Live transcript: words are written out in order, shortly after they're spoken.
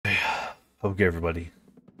Okay, everybody.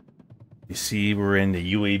 You see, we're in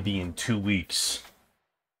the UAB in 2 weeks.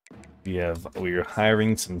 We're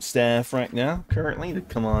hiring some staff right now, currently, to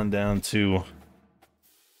come on down to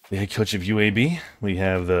the head coach of UAB. We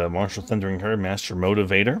have the Marshall Thundering Herd Master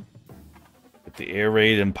Motivator with the Air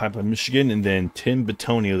Raid in Pipeline, Michigan, and then Tim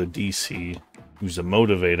Batonio, the DC, who's a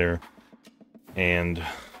motivator and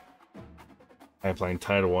Pipeline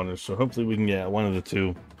title winner. So hopefully we can get one of the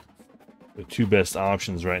two best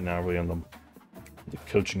options right now, really, on the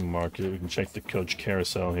coaching market. We can check the coach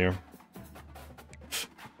carousel here.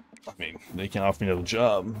 I mean, they can offer me another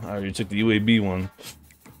job. I already took the UAB one.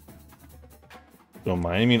 So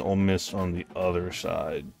Miami and Ole Miss on the other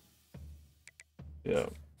side. Yeah.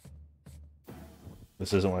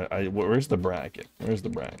 This isn't like where's the bracket? Where's the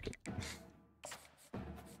bracket?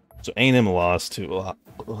 So A&M lost to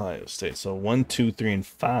Ohio State. So 1, 2, 3, and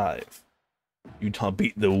 5. Utah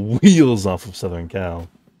beat the wheels off of Southern Cal.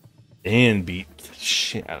 And beat the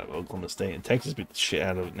shit out of Oklahoma State. And Texas beat the shit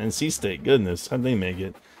out of NC State. Goodness, how'd they make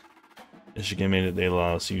it? Michigan made it, they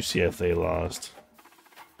lost. UCF, they lost.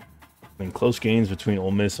 Been close games between Ole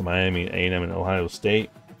Miss and Miami, A&M, and Ohio State.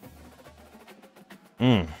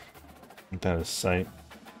 That is sight.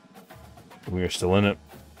 We are still in it.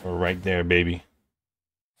 We're right there, baby.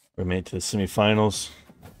 We made it to the semifinals.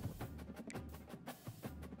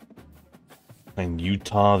 And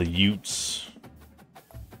Utah, the Utes.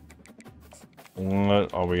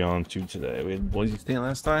 What are we on to today? We had Boise State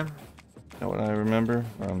last time? Is that what I remember?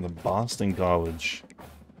 The Boston College.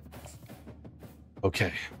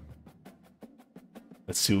 Okay.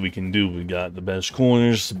 Let's see what we can do. We got the best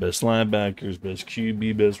corners, the best linebackers, best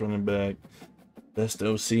QB, best running back, best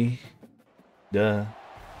OC. Duh.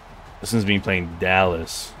 This one's being playing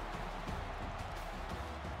Dallas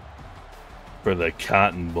for the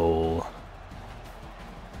Cotton Bowl.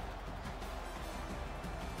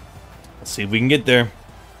 Let's see if we can get there.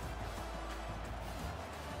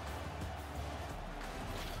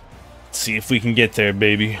 Let's see if we can get there,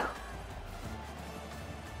 baby.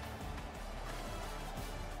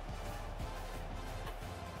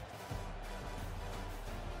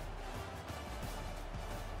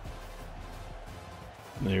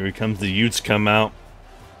 Here comes the Utes come out.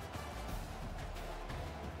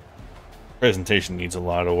 Presentation needs a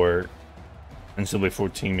lot of work. NCAA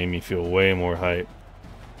 14 made me feel way more hype.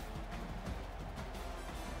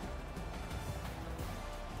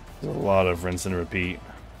 There's a lot of rinse and repeat.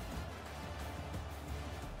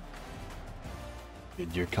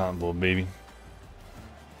 Get your combo, baby.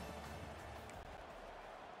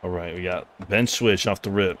 Alright, we got bench switch off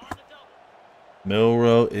the rip.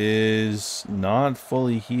 Milrow is not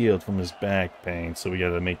fully healed from his back pain, so we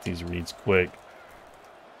gotta make these reads quick.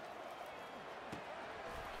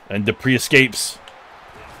 And Dupree escapes.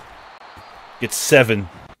 Gets 7.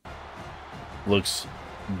 Looks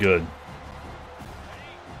good.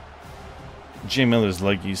 Jay Miller's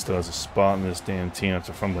lucky he still has a spot in this damn team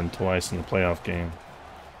after fumbling twice in the playoff game.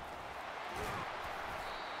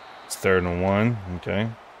 It's 3rd and 1. Okay.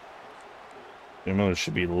 Jay Miller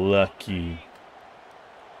should be lucky.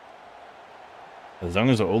 As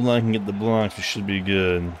long as the O-line can get the blocks, we should be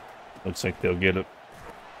good. Looks like they'll get it.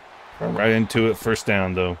 Right into it. First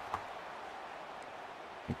down, though.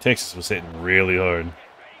 Texas was hitting really hard.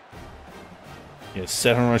 Yeah,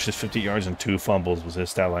 7 rushes, 50 yards, and 2 fumbles was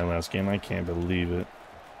his stat line last game. I can't believe it.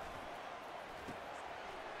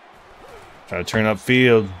 Try to turn up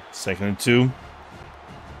field. 2nd and 2.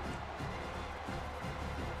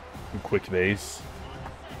 Quick base.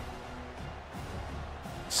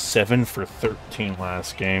 7 for 13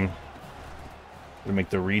 last game. Gonna make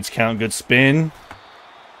the reads count. Good spin.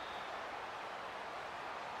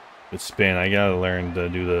 Good spin. I gotta learn to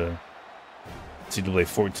do the NCAA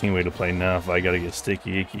 14 way to play now if I gotta get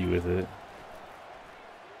sticky icky with it.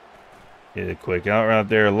 Get a quick out route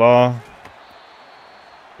there, Law.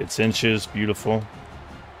 It's inches, beautiful.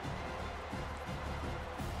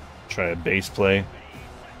 Try a base play.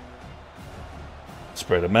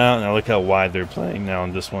 Spread them out. Now look how wide they're playing now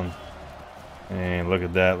on this one. And look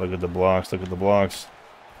at that. Look at the blocks. Look at the blocks.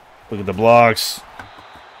 Look at the blocks.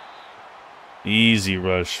 Easy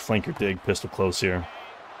rush. Flanker dig. Pistol close here.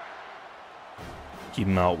 Keep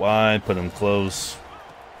them out wide. Put them close.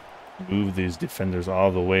 Move these defenders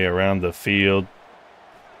all the way around the field.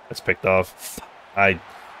 That's picked off. I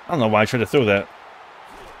don't know why I tried to throw that.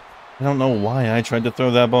 I don't know why I tried to throw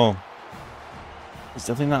that ball. It's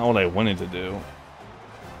definitely not what I wanted to do.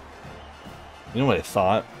 You know what I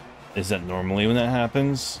thought? Is that normally when that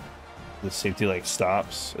happens, the safety like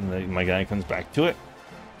stops and then my guy comes back to it.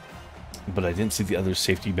 But I didn't see the other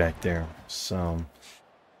safety back there. So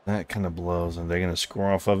That kind of blows. And they're going to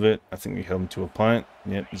score off of it. I think we held them to a punt.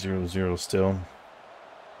 Yep, 0-0 still.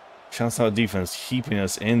 Shouts out defense keeping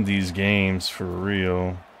us in these games for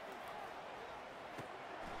real.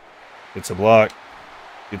 It's a block.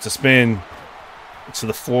 It's a spin. It's to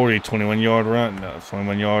the 40, 21-yard run. No,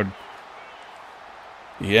 21-yard.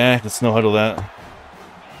 Yeah, let's no huddle that.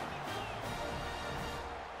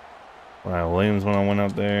 Wow, Williams one-on-one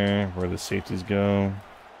out there. Where the safeties go.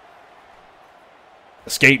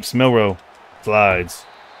 Escapes. Milrow. Slides.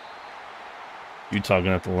 Utah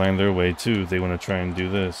gonna have to land their way too if they want to try and do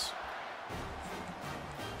this.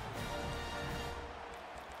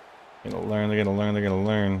 They're gonna learn, they're gonna learn, they're gonna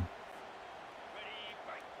learn.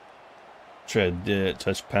 Tread did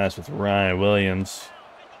touch pass with Ryan Williams.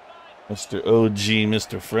 Mr. OG,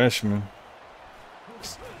 Mr. Freshman.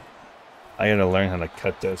 I gotta learn how to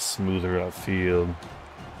cut that smoother upfield.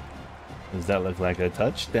 Does that look like a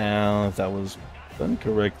touchdown? If that was done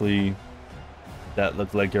correctly, that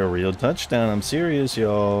looked like a real touchdown. I'm serious,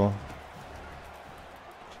 y'all.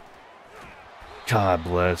 God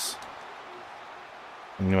bless.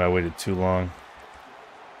 I knew I waited too long.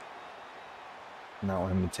 Not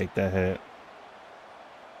want him to take that hit.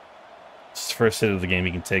 It's his first hit of the game.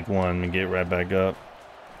 He can take one and get right back up.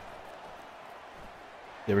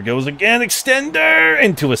 There it goes again. Extender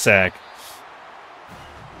into a sack.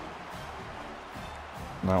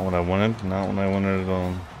 Not what I wanted. Not what I wanted at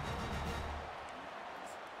all.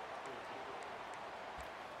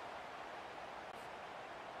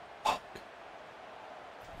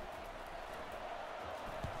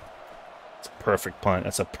 It's a perfect punt.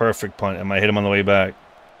 That's a perfect punt. I might hit him on the way back.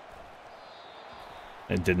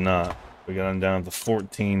 It did not. We got him down to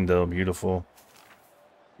 14, though. Beautiful.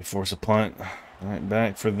 We force a punt. Right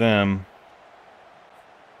back for them.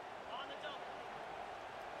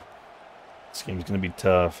 This game's going to be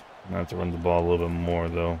tough. I'm going to have to run the ball a little bit more,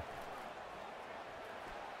 though.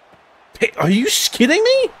 Hey, are you kidding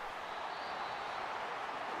me?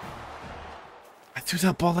 I threw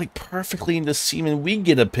that ball like perfectly into seam and we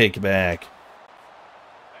get a pick back.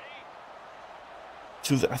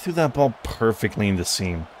 I threw that ball perfectly into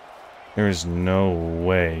seam. There is no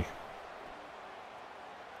way.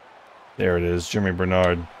 There it is, Jeremy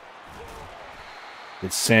Bernard.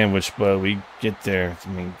 It's sandwiched, but we get there. I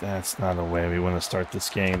mean, that's not a way we want to start this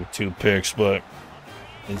game with 2 picks, but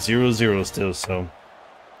it's 0-0 still, so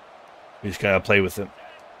we just gotta play with it.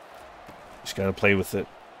 Just gotta play with it.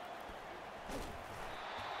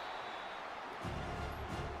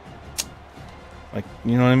 Like,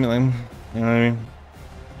 you know what I mean? Like, you know what I mean?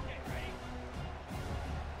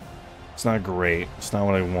 It's not great. It's not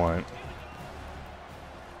what I want.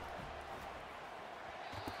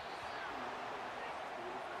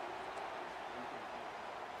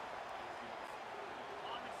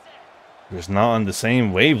 It's not on the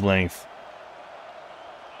same wavelength.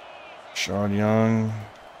 Shard Young.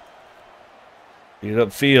 Beat it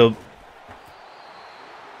upfield.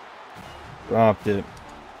 Dropped it.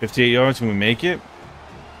 58 yards. Can we make it?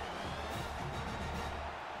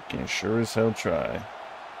 Can sure as hell try.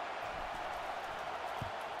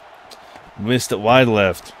 Missed it wide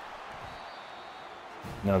left.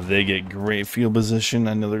 Now they get great field position.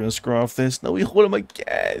 I know they're going to score off this. No, we hold them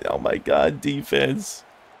again. Oh my god, defense.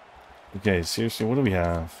 Okay, seriously, what do we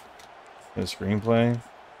have? A screenplay?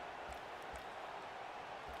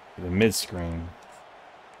 The mid-screen.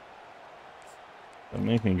 Don't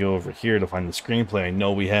make me go over here to find the screenplay I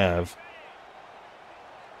know we have.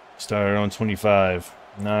 Started on 25.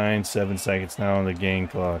 7 seconds now on the game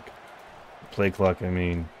clock. Play clock, I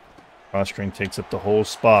mean. Cross-screen takes up the whole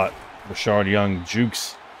spot. Rashard Young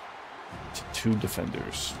jukes to 2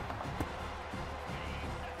 defenders.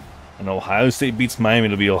 And Ohio State beats Miami.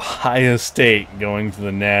 It'll be Ohio State going to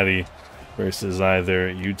the Natty versus either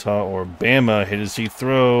Utah or Bama. Hit as he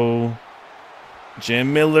throw.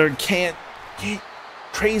 Jim Miller can't get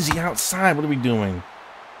crazy outside. What are we doing?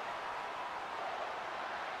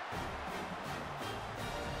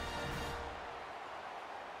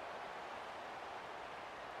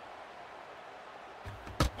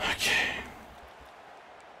 Okay.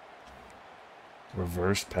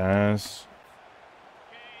 Reverse pass.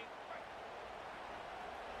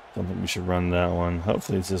 Don't think we should run that one.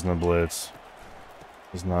 Hopefully this isn't a blitz.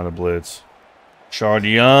 It's not a blitz. Shard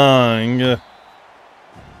Young. Had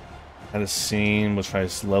a scene. We'll try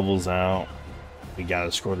to levels out. We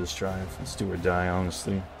gotta score this drive. Let's do or die,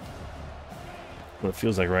 honestly. What it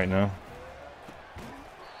feels like right now.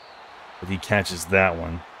 But he catches that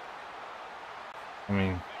one. I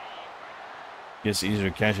mean, gets easier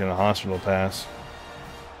to catch in a hospital pass.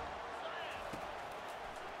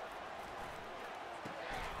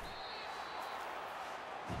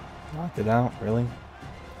 blocked it out, really?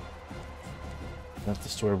 Is that the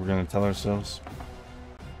story we're gonna tell ourselves?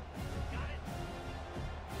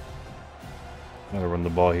 Gotta run the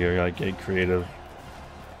ball here, gotta get creative.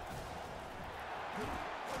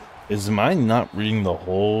 Is mine not reading the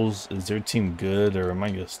holes? Is their team good, or am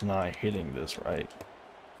I just not hitting this right?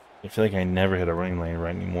 I feel like I never hit a running lane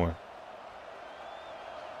right anymore.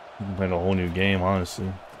 I'm playing a whole new game,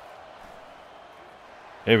 honestly.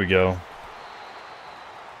 There we go.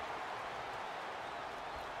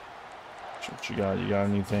 What you got? You got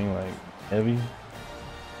anything like heavy?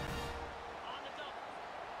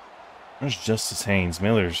 There's Justice Haynes.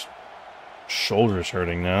 Miller's shoulder's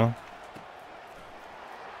hurting now.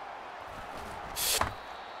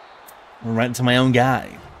 I'm right into my own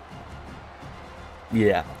guy.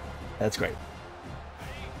 Yeah, that's great.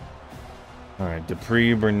 All right,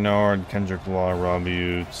 Dupree, Bernard, Kendrick Law, Robbie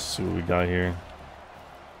Utes. See what we got here.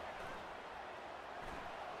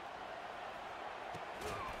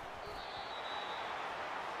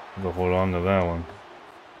 We'll hold on to that one.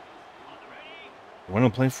 Want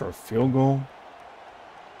to play for a field goal?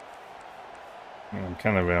 I'm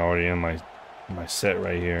kind of already in my set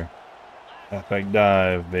right here. Halfback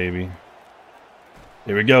dive, baby.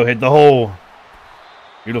 There we go. Hit the hole.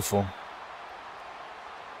 Beautiful.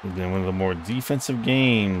 We've been one of the more defensive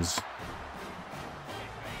games.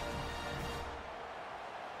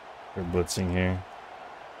 They're blitzing here.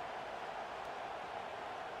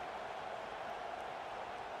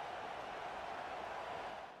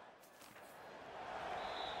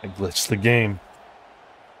 I glitched the game.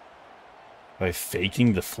 By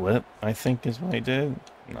faking the flip, I think is what I did.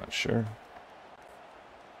 I'm not sure.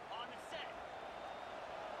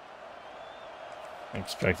 I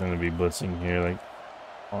expect them to be blitzing here, like,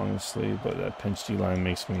 honestly, but that pinch D line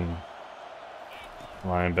makes me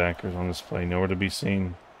linebackers on this play nowhere to be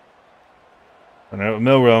seen. Run out with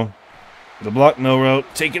Milrow. The block, Milrow.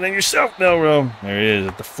 Take it on yourself, Milrow. There it is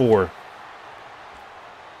at the 4.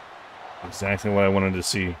 Exactly what I wanted to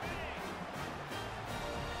see.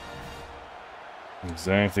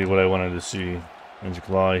 Exactly what I wanted to see. Kendrick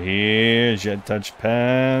Law here. Jet touch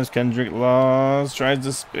pass. Kendrick Law tries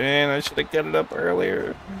to spin. I should have got it up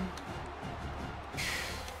earlier.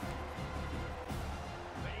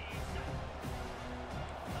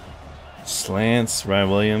 Slants. Ryan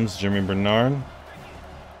Williams. Jeremy Bernard.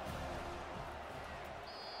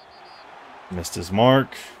 Missed his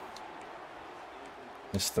mark.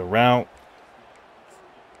 Missed the route.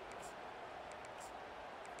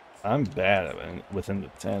 I'm bad at it within the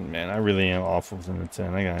 10, man. I really am awful within the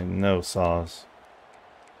 10. I got no sauce.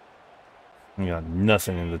 I got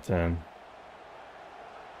nothing in the 10.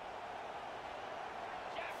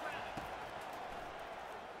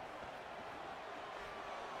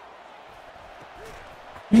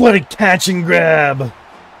 What a catch and grab!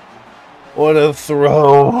 What a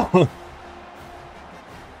throw!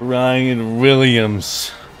 Ryan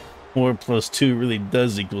Williams. 4 + 2 really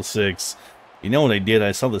does equal 6. You know what I did?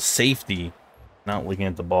 I saw the safety not looking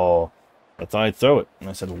at the ball. I thought I'd throw it. And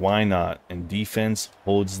I said, why not? And defense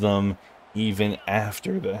holds them even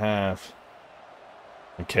after the half.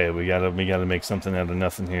 Okay, we gotta make something out of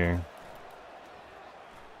nothing here.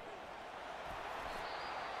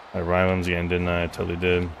 I rhymed again, didn't I? I totally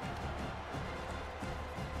did.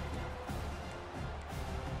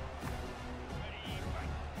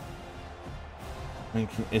 I mean,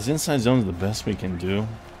 is inside zone the best we can do?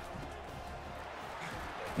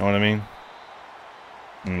 Know what I mean?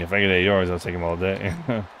 And if I get 8 yards, I'll take them all day.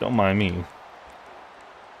 Don't mind me.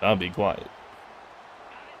 I'll be quiet.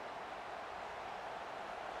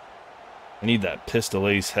 I need that pistol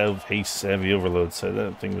ace haste heavy overload set.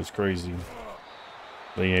 That thing was crazy.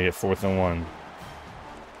 Then you get 4th and 1.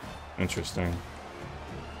 Interesting.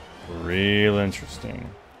 Real interesting.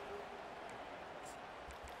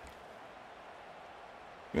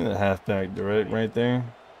 Give me the halfback direct right there.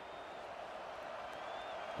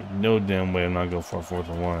 No damn way I'm not going for a 4th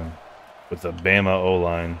and 1 with the Bama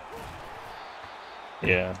O-line.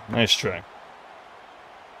 Yeah, nice try.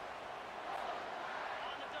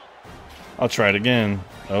 I'll try it again.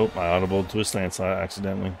 Oh, I audible to a slant slide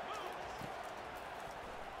accidentally.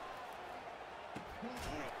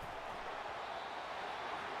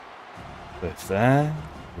 With that,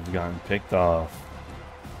 we've gotten picked off.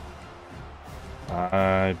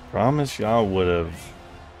 I promise y'all would have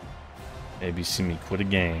maybe seen me quit a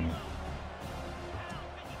game.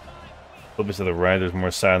 Flip it to the right. There's more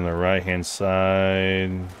side on the right hand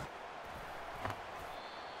side.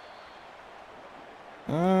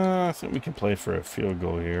 I think we can play for a field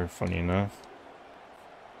goal here, funny enough.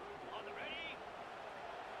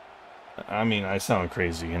 I mean, I sound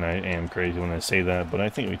crazy, and I am crazy when I say that, but I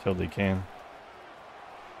think we totally can.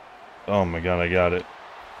 Oh my god, I got it.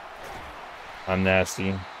 I'm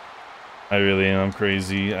nasty. I really am. I'm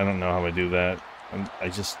crazy. I don't know how I do that. I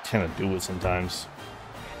just kind of do it sometimes.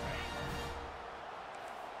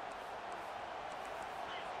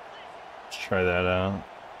 Let's try that out.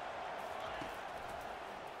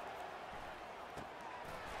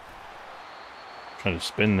 Trying to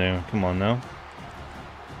spin there. Come on now.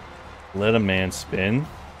 Let a man spin.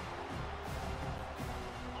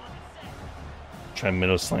 Try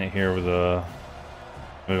middle slant here with a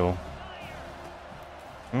middle.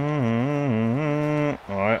 Oh,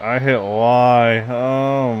 I hit Y.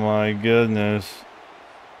 Oh my goodness.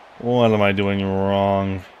 What am I doing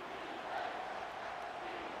wrong?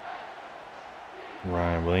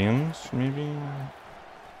 Ryan Williams, maybe?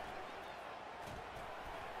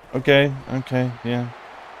 Okay, yeah.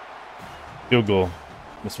 Field goal.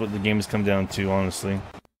 That's what the game has come down to, honestly.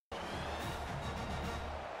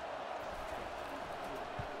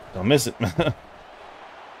 Don't miss it.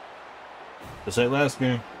 Just like last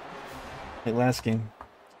game. Like last game.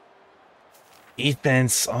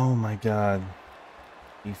 Defense. Oh my god.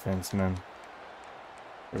 Defense, man.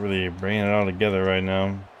 They're really bringing it all together right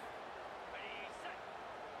now.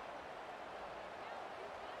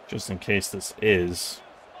 Just in case this is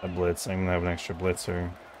a blitz, I'm gonna have an extra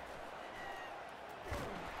blitzer.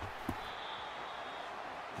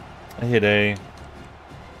 I hit A.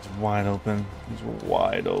 He's wide open. He's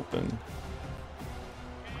wide open.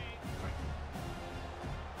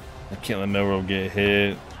 I can't let Melrose get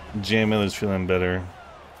hit. Jam Miller's feeling better.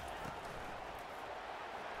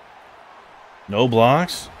 No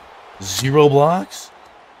blocks? 0 blocks?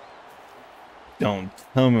 Don't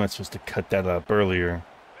tell me I'm supposed to cut that up earlier.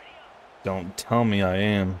 Don't tell me I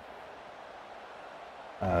am.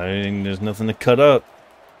 There's nothing to cut up.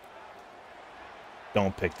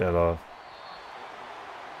 Don't pick that off.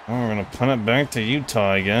 Oh, we're gonna punt it back to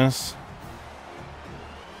Utah, I guess.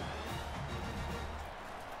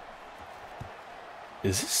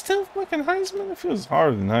 Is this still fucking Heisman? It feels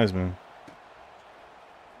harder than Heisman.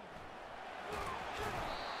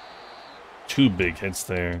 2 big hits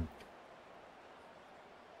there.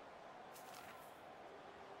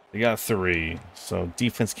 They got 3, so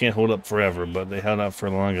defense can't hold up forever, but they held up for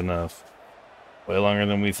long enough. Way longer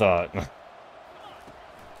than we thought.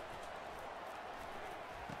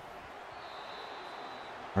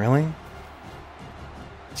 Really?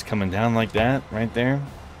 It's coming down like that, right there?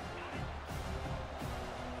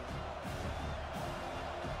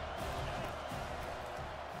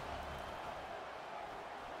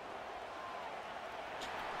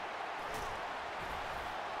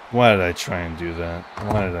 Why did I try and do that?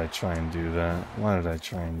 Why did I try and do that? Why did I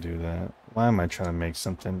try and do that? Why am I trying to make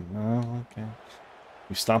something? Oh, okay.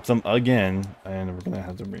 We stopped them again, and we're gonna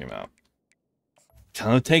have to bring him out.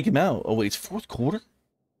 Time to take him out. Oh wait, it's 4th quarter?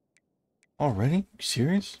 Already? You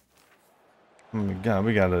serious? Oh my god,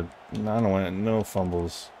 we gotta... No, I don't want it. No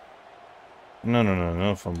fumbles.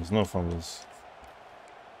 No fumbles, no fumbles.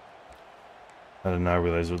 I did not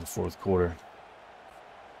realize it was the 4th quarter.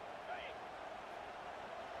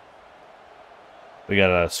 We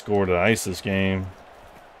got a score to ice this game.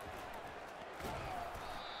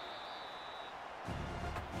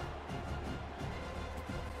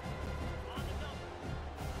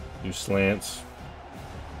 Do slants.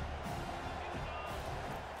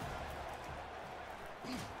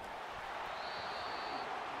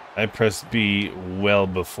 I pressed B well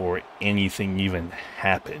before anything even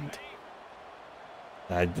happened.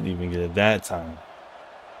 I didn't even get it that time.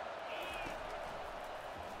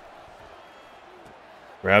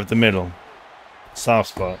 Grab the middle. Soft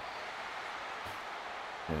spot.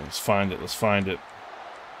 Yeah, let's find it. Let's find it.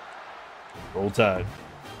 Roll Tide.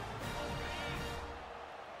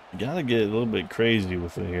 You gotta get a little bit crazy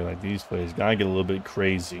with it here, like these plays. Gotta get a little bit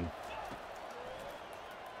crazy.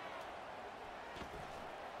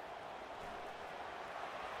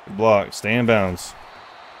 Block. Stay in bounds.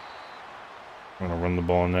 I'm gonna run the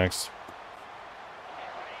ball next.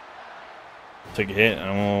 Take a hit. I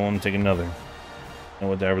don't want to take another. And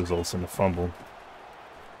what that results in a fumble.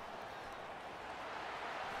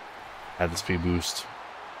 Had the speed boost.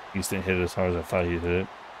 He just didn't hit it as hard as I thought he'd hit it.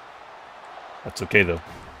 That's okay though.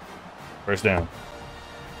 First down.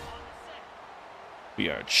 We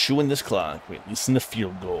are chewing this clock. We at least need a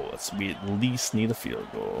field goal. We at least need a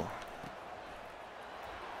field goal.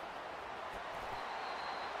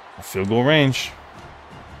 A field goal range.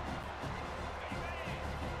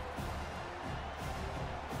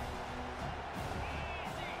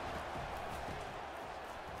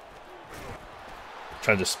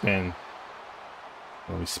 Tried to spin.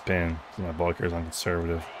 Let me spin. My ball carrier's on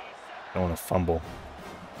conservative. I don't want to fumble.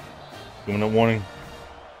 2-minute warning.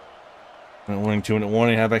 2-minute warning, 2-minute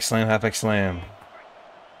warning. Halfback slam, halfback slam.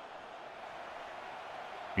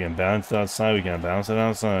 We can bounce it outside. We can bounce it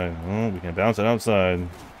outside. Oh, we can bounce it outside.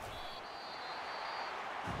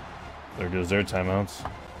 There goes their timeouts.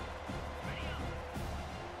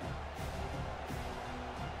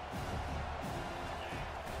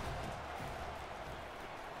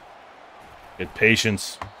 Get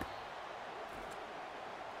patience.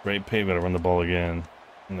 Great pay. Gotta run the ball again.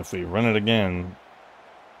 And if we run it again,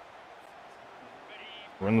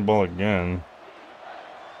 run the ball again.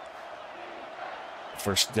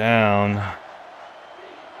 First down.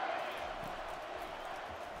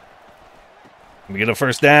 We get a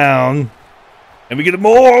first down. And we get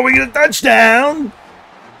more. We get a touchdown.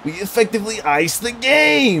 We effectively ice the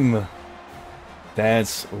game.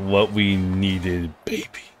 That's what we needed, baby.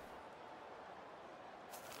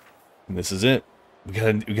 And this is it. We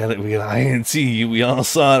got INT. We all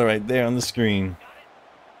saw it right there on the screen.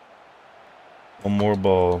 One more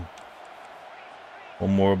ball.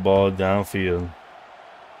 One more ball downfield.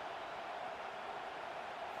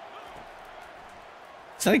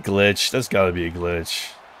 Is that a glitch? That's got to be a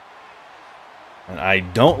glitch. And I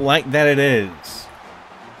don't like that it is.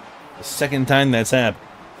 The second time that's happened.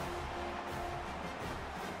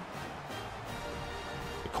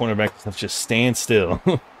 The cornerback stuff just stand still.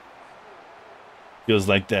 Feels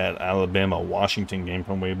like that Alabama-Washington game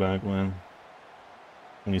from way back when.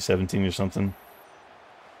 2017 or something.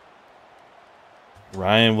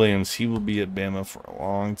 Ryan Williams, he will be at Bama for a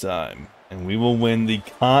long time. And we will win the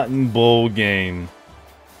Cotton Bowl game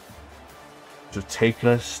to take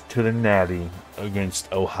us to the Natty against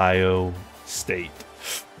Ohio State.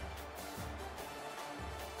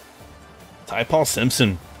 Ty Paul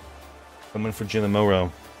Simpson coming for Jalen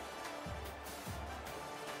Milroe.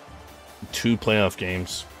 2 playoff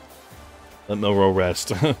games. Let Milroe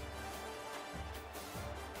rest.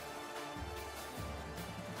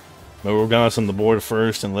 Milroe got us on the board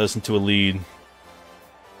first and led us into a lead.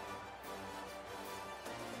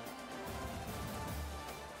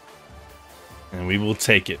 And we will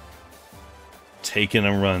take it. Take it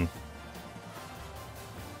and run.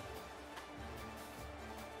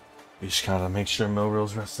 We just gotta make sure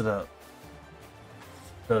Milroe's rested up.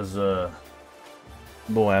 Because,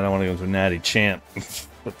 boy, I don't want to go to a natty champ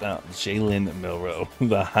without Jalen Milroe,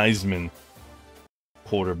 the Heisman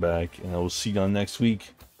quarterback. And I will see y'all next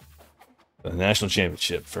week. The national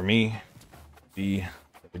championship for me, be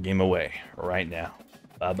the game away right now.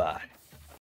 Bye-bye.